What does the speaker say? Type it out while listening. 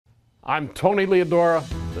I'm Tony Leodora,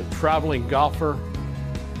 the traveling golfer,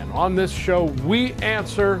 and on this show we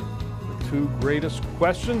answer the two greatest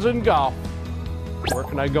questions in golf. Where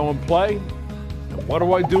can I go and play? And what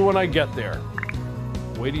do I do when I get there?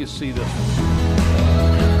 Wait till you see this one.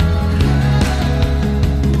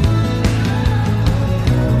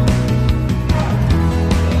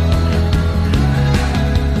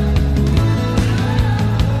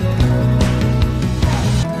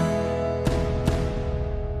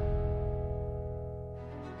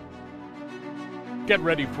 Get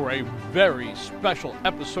ready for a very special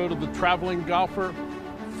episode of The Traveling Golfer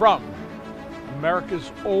from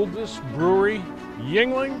America's oldest brewery,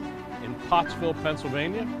 Yuengling, in Pottsville,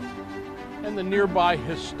 Pennsylvania, and the nearby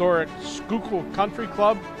historic Schuylkill Country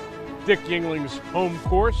Club, Dick Yuengling's home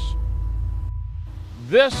course.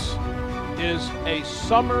 This is a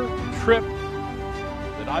summer trip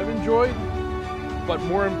that I've enjoyed, but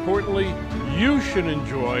more importantly, you should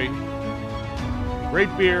enjoy.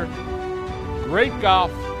 Great beer, great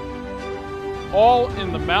golf, all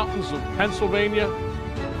in the mountains of Pennsylvania,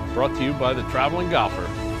 brought to you by The Traveling Golfer.